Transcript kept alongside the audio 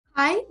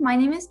Hi, my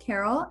name is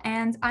Carol,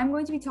 and I'm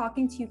going to be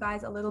talking to you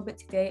guys a little bit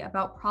today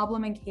about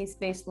problem and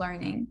case-based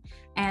learning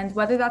and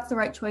whether that's the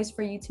right choice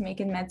for you to make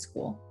in med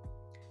school.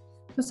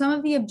 So some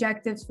of the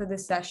objectives for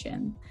this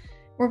session.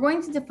 We're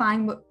going to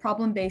define what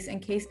problem-based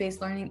and case-based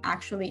learning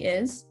actually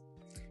is.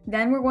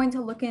 Then we're going to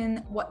look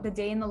in what the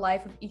day in the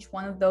life of each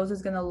one of those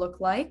is going to look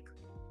like.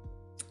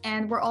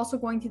 And we're also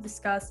going to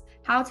discuss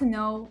how to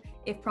know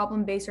if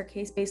problem-based or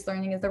case-based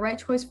learning is the right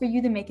choice for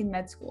you to make in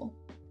med school.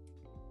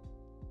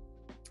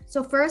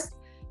 So first,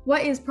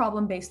 what is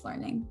problem-based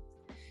learning?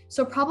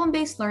 So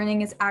problem-based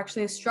learning is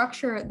actually a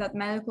structure that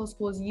medical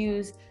schools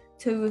use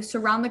to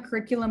surround the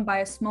curriculum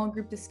by a small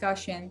group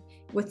discussion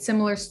with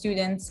similar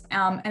students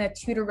and a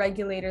tutor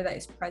regulator that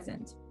is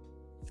present.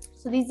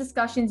 So these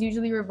discussions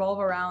usually revolve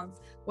around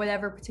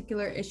whatever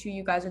particular issue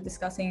you guys are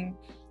discussing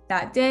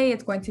that day.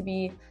 It's going to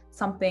be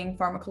something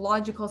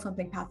pharmacological,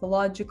 something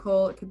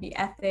pathological, it could be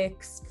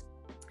ethics.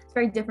 It's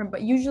very different,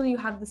 but usually you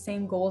have the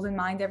same goals in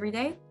mind every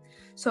day.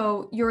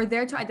 So you're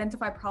there to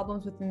identify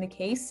problems within the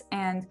case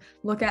and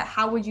look at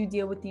how would you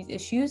deal with these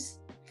issues.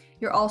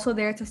 You're also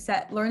there to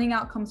set learning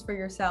outcomes for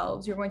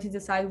yourselves. You're going to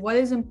decide what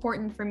is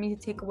important for me to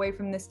take away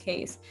from this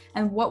case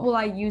and what will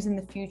I use in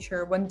the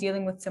future when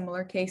dealing with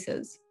similar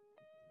cases.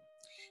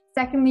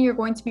 Secondly, you're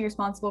going to be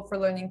responsible for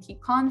learning key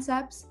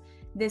concepts.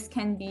 This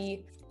can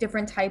be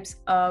different types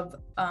of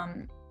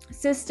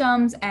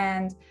systems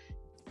and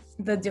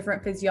the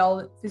different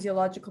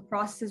physiological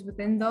processes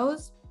within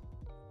those.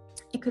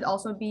 It could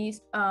also be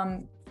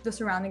the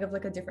surrounding of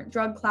like a different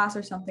drug class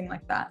or something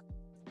like that.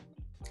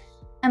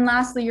 And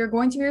lastly, you're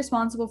going to be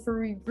responsible for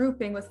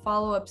regrouping with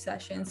follow-up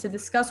sessions to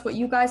discuss what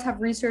you guys have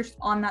researched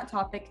on that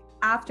topic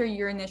after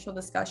your initial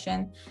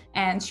discussion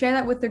and share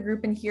that with the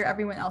group and hear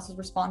everyone else's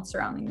response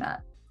surrounding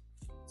that.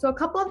 So a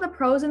couple of the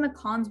pros and the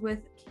cons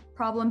with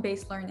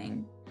problem-based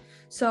learning.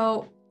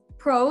 So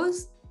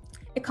pros,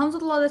 it comes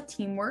with a lot of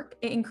teamwork.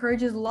 It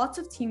encourages lots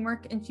of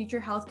teamwork in future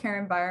healthcare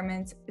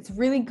environments. It's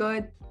really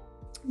good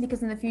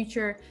because in the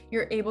future,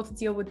 you're able to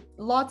deal with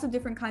lots of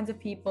different kinds of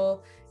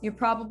people. You're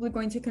probably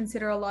going to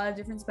consider a lot of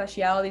different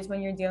specialities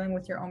when you're dealing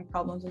with your own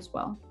problems as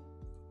well.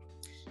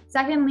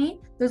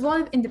 Secondly, there's a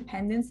lot of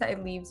independence that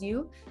it leaves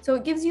you. So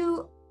it gives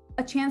you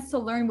a chance to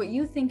learn what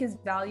you think is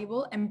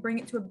valuable and bring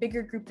it to a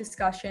bigger group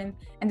discussion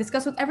and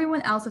discuss with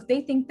everyone else if they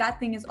think that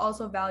thing is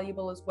also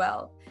valuable as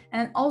well.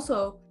 And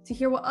also to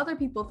hear what other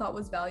people thought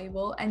was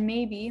valuable and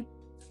maybe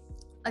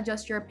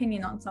adjust your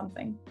opinion on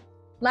something.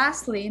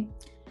 Lastly,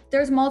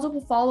 there's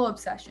multiple follow-up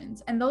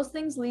sessions, and those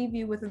things leave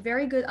you with a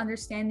very good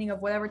understanding of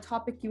whatever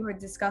topic you had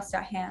discussed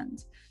at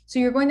hand. So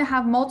you're going to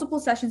have multiple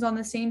sessions on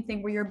the same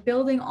thing where you're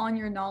building on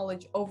your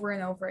knowledge over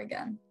and over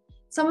again.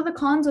 Some of the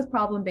cons with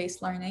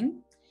problem-based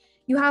learning,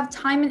 you have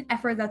time and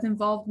effort that's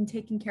involved in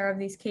taking care of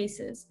these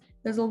cases.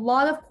 There's a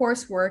lot of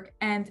coursework,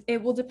 and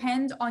it will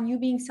depend on you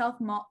being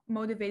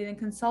self-motivated and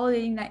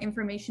consolidating that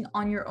information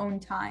on your own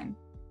time.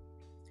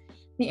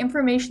 The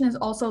information is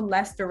also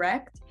less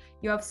direct.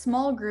 You have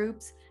small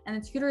groups, and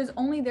the tutor is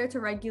only there to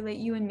regulate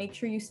you and make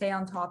sure you stay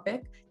on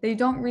topic. They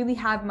don't really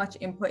have much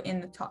input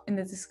in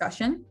the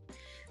discussion.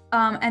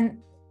 And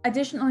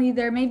additionally,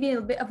 there may be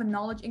a bit of a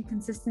knowledge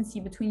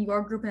inconsistency between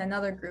your group and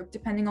another group,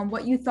 depending on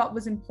what you thought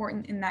was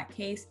important in that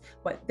case,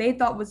 what they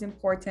thought was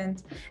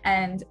important,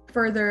 and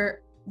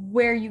further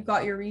where you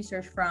got your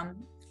research from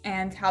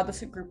and how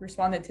this group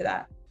responded to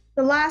that.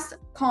 The last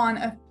con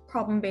of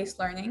problem-based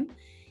learning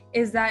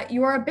is that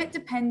you are a bit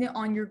dependent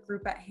on your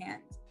group at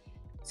hand.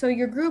 So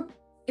your group,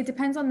 it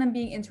depends on them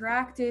being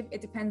interactive.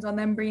 It depends on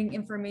them bringing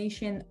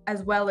information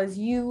as well as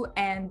you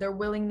and their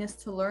willingness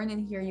to learn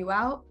and hear you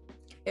out.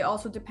 It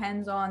also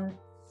depends on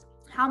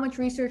how much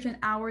research and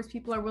hours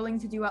people are willing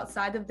to do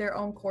outside of their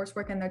own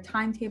coursework and their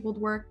timetabled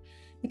work,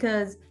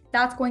 because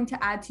that's going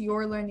to add to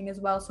your learning as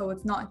well. So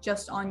it's not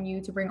just on you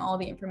to bring all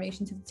the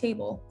information to the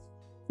table.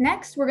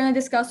 Next, we're going to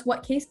discuss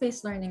what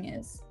case-based learning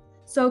is.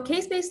 So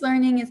case-based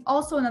learning is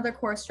also another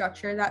course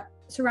structure that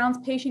surrounds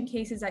patient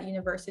cases at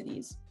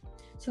universities.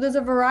 So there's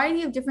a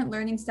variety of different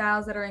learning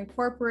styles that are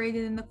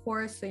incorporated in the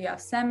course. So you have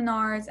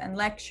seminars and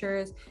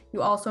lectures.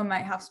 You also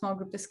might have small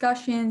group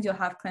discussions. You'll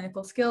have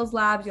clinical skills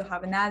labs. You'll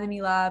have anatomy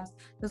labs.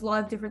 There's a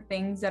lot of different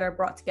things that are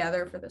brought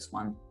together for this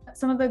one.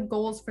 Some of the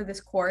goals for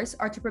this course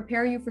are to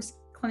prepare you for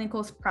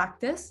clinical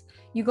practice.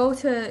 You go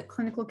to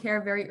clinical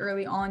care very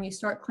early on. You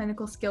start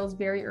clinical skills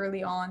very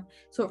early on.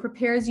 So it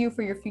prepares you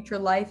for your future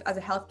life as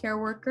a healthcare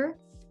worker.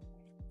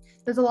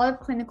 There's a lot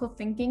of clinical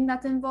thinking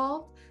that's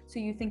involved. So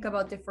you think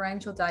about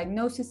differential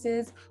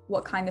diagnoses,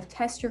 what kind of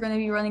tests you're going to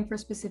be running for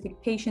specific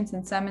patients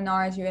in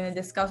seminars. You're going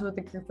to discuss with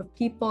a group of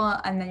people,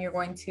 and then you're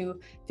going to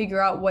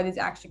figure out what is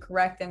actually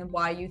correct and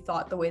why you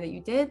thought the way that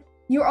you did.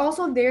 You're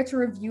also there to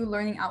review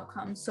learning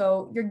outcomes.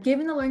 So you're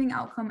given a learning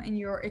outcome and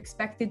you're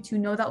expected to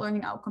know that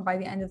learning outcome by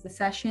the end of the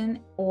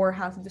session or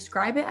how to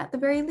describe it at the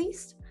very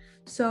least.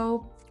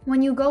 So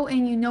when you go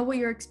in, you know what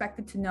you're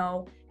expected to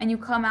know, and you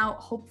come out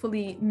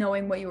hopefully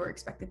knowing what you were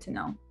expected to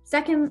know.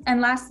 Second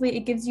and lastly,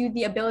 it gives you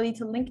the ability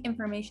to link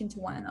information to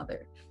one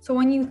another. So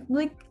when you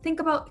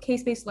think about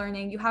case-based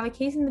learning, you have a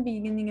case in the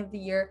beginning of the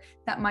year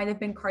that might have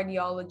been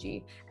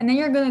cardiology, and then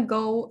you're going to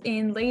go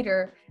in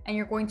later and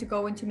you're going to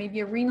go into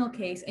maybe a renal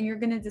case, and you're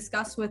going to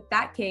discuss with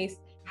that case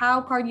how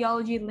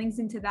cardiology links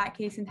into that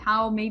case and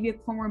how maybe a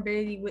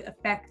comorbidity would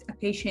affect a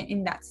patient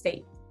in that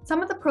state.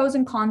 Some of the pros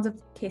and cons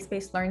of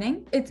case-based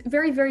learning, it's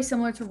very, very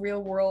similar to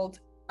real-world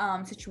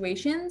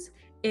situations.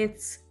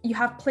 You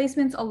have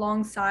placements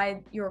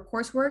alongside your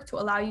coursework to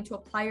allow you to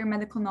apply your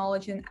medical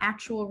knowledge in an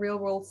actual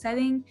real-world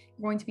setting.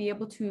 You're going to be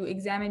able to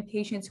examine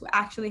patients who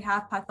actually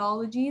have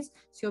pathologies,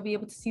 so you'll be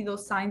able to see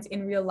those signs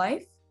in real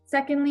life.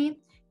 Secondly,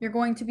 you're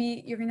going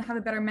to have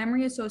a better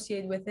memory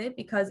associated with it,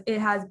 because it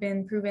has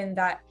been proven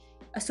that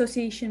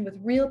association with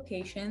real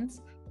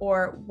patients,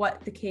 or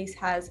what the case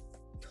has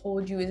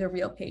told you is a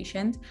real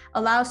patient,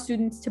 allows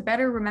students to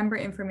better remember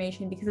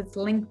information because it's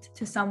linked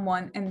to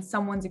someone and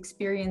someone's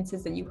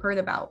experiences that you heard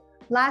about.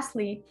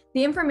 Lastly,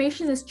 the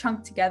information is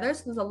chunked together,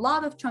 so there's a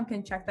lot of chunk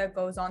and check that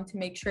goes on to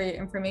make sure your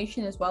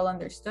information is well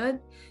understood.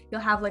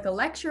 You'll have like a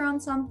lecture on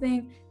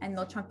something and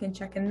they'll chunk and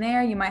check in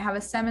there. You might have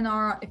a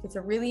seminar if it's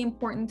a really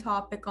important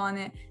topic on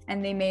it,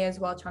 and they may as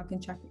well chunk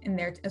and check in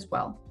there as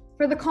well.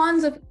 For the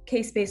cons of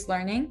case-based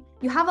learning,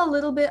 you have a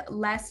little bit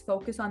less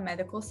focus on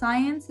medical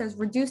science. There's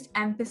reduced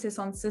emphasis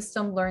on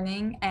system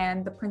learning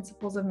and the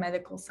principles of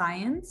medical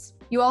science.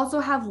 You also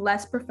have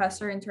less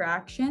professor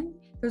interaction.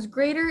 There's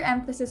greater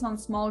emphasis on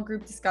small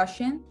group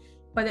discussion,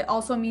 but it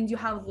also means you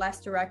have less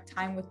direct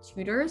time with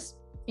tutors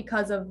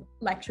because of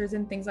lectures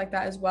and things like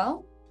that as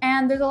well.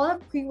 And there's a lot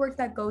of pre-work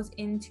that goes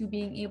into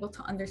being able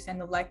to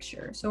understand the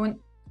lecture. So in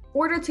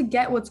order to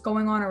get what's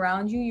going on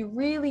around you, you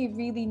really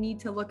need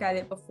to look at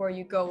it before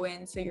you go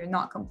in, so you're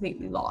not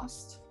completely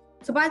lost.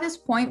 So by this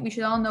point, we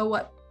should all know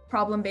what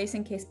problem-based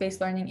and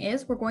case-based learning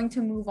is. We're going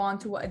to move on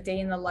to what a day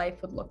in the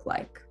life would look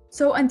like.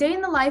 So a day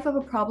in the life of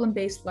a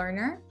problem-based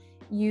learner,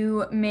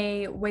 you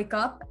may wake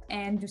up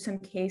and do some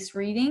case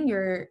reading.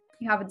 You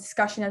have a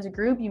discussion as a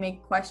group, you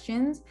make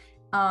questions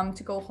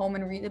to go home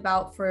and read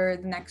about for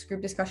the next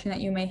group discussion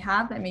that you may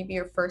have. That may be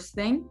your first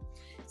thing.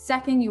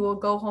 Second, you will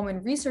go home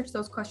and research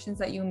those questions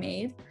that you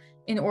made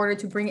in order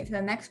to bring it to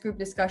the next group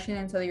discussion,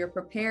 and so that you're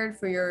prepared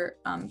for your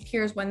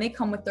peers when they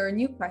come with their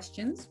new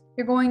questions.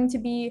 You're going to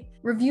be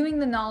reviewing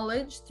the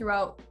knowledge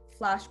throughout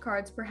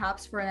flashcards,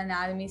 perhaps for an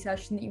anatomy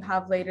session that you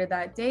have later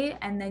that day,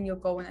 and then you'll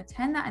go and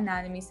attend that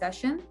anatomy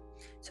session.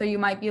 So you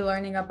might be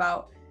learning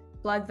about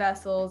blood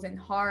vessels and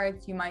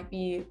hearts. You might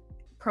be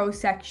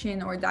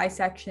prosection or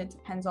dissection, it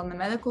depends on the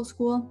medical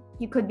school.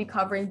 You could be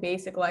covering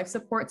basic life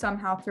support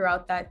somehow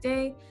throughout that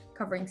day,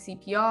 covering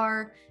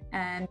CPR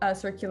and a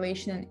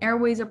circulation and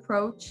airways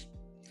approach.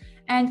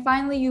 And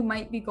finally, you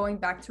might be going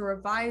back to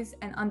revise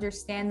and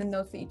understand the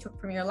notes that you took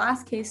from your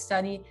last case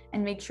study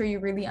and make sure you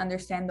really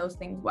understand those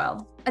things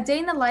well. A day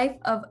in the life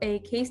of a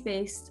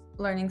case-based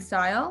learning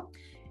style,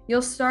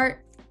 you'll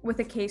start with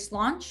a case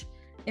launch.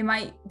 It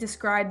might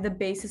describe the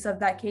basis of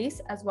that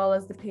case, as well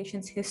as the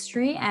patient's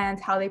history and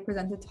how they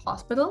presented to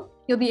hospital.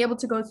 You'll be able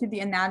to go through the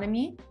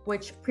anatomy,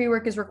 which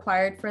pre-work is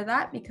required for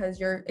that because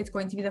it's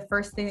going to be the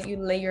first thing that you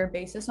lay your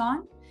basis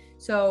on.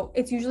 So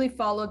it's usually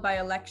followed by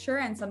a lecture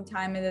and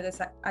sometime in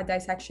a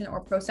dissection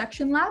or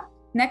prosection lab.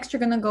 Next,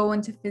 you're going to go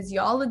into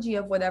physiology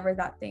of whatever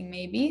that thing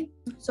may be.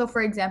 So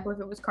for example, if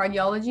it was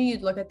cardiology,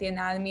 you'd look at the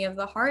anatomy of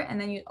the heart,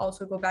 and then you'd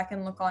also go back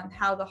and look on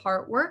how the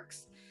heart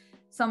works.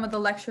 Some of the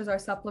lectures are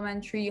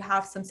supplementary. You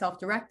have some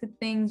self-directed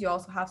things. You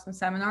also have some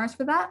seminars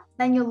for that.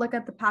 Then you'll look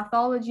at the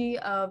pathology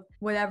of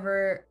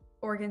whatever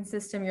organ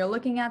system you're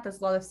looking at.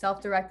 There's a lot of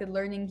self-directed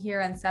learning here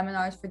and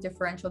seminars for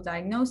differential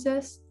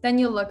diagnosis. Then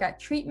you'll look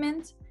at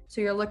treatment. So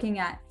you're looking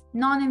at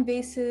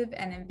non-invasive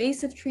and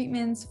invasive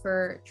treatments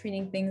for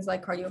treating things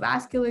like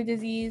cardiovascular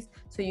disease.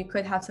 So you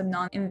could have some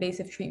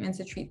non-invasive treatments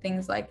to treat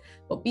things like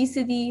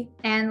obesity.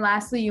 And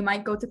lastly, you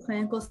might go to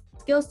clinical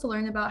skills to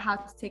learn about how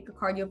to take a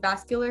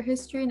cardiovascular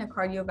history and a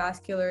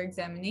cardiovascular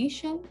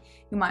examination.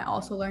 You might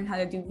also learn how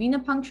to do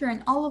venipuncture,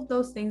 and all of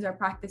those things are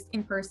practiced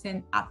in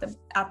person at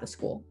the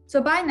school.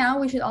 So by now,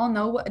 we should all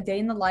know what a day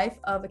in the life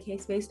of a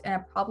case-based and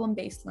a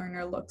problem-based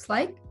learner looks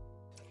like.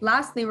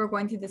 Lastly, we're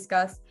going to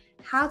discuss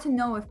how to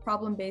know if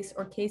problem-based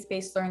or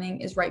case-based learning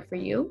is right for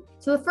you.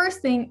 So the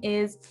first thing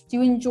is, do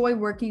you enjoy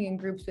working in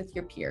groups with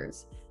your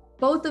peers?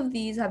 Both of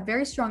these have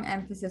very strong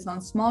emphasis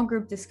on small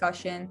group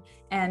discussion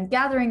and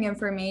gathering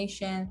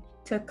information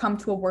to come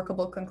to a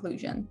workable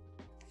conclusion.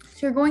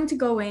 So you're going to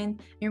go in and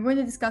you're going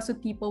to discuss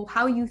with people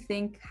how you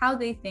think, how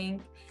they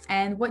think,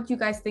 and what you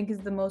guys think is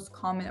the most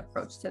common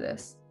approach to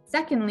this.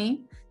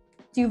 Secondly,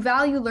 do you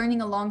value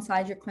learning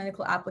alongside your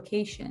clinical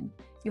application?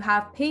 You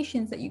have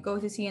patients that you go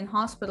to see in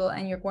hospital,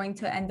 and you're going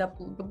to end up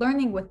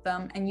learning with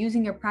them and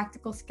using your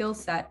practical skill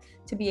set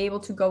to be able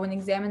to go and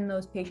examine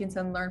those patients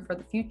and learn for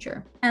the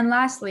future. And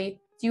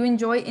lastly, Do you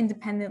enjoy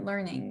independent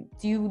learning?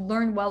 Do you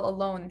learn well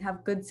alone and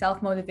have good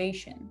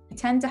self-motivation? You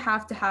tend to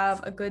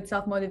have a good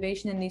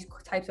self-motivation in these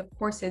types of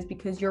courses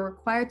because you're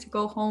required to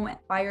go home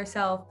by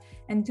yourself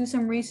and do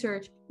some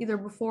research either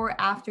before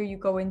or after you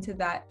go into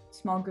that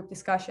small group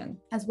discussion.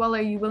 As well,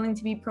 are you willing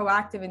to be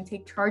proactive and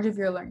take charge of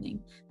your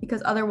learning?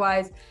 Because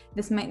otherwise,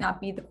 this might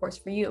not be the course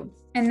for you.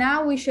 And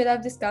now we should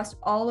have discussed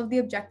all of the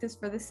objectives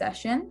for this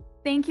session.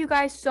 Thank you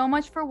guys so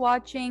much for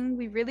watching.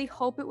 We really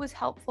hope it was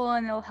helpful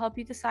and it'll help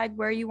you decide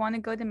where you want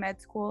to go to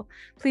med school.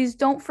 Please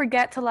don't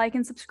forget to like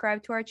and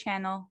subscribe to our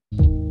channel.